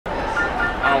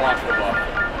don't watch football.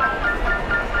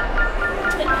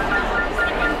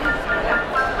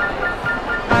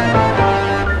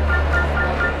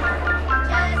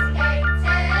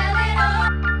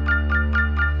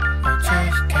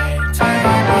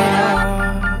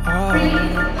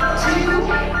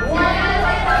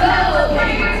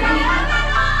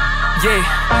 Yeah,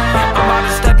 I'm about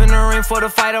to step in the ring for the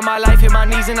fight of my life. Hit my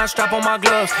knees and I strap on my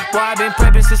gloves. Boy, I've been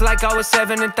prepping since like I was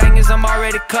 7. And thing is, I'm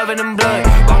already covered in blood.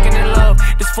 Walking in love,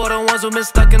 this for the ones who been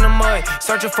stuck in the mud.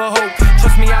 Searching for hope,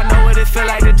 trust me, I know what it feel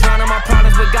like to drown in my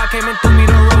problems. But God came and threw me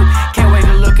the rope. Can't wait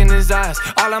to look in his eyes.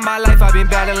 All of my life I've been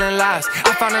battling lies.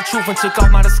 I found the truth and took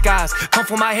off my disguise. Come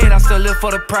from my head, I still live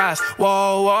for the prize.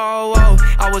 Whoa, whoa, whoa.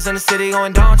 I was in the city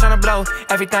going down, trying to blow.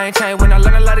 Everything changed when I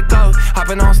learned to let it go.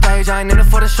 Hopping on stage, I ain't in it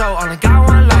for the show. Only got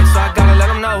one life, so I gotta let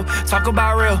them know. Talk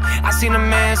about real. I seen a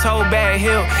man's whole bad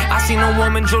hill. I seen a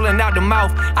woman drooling out the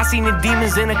mouth. I seen the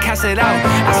demons in the cast it out.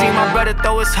 I seen my brother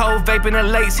throw his whole vape in the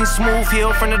lake. Seen smooth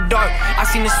heal from the dark. I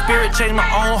seen the spirit change my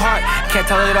own heart. Can't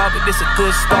tell it all, but this a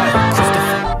good start. Just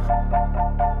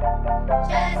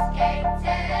can't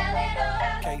tell it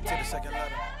all. K to the second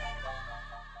letter.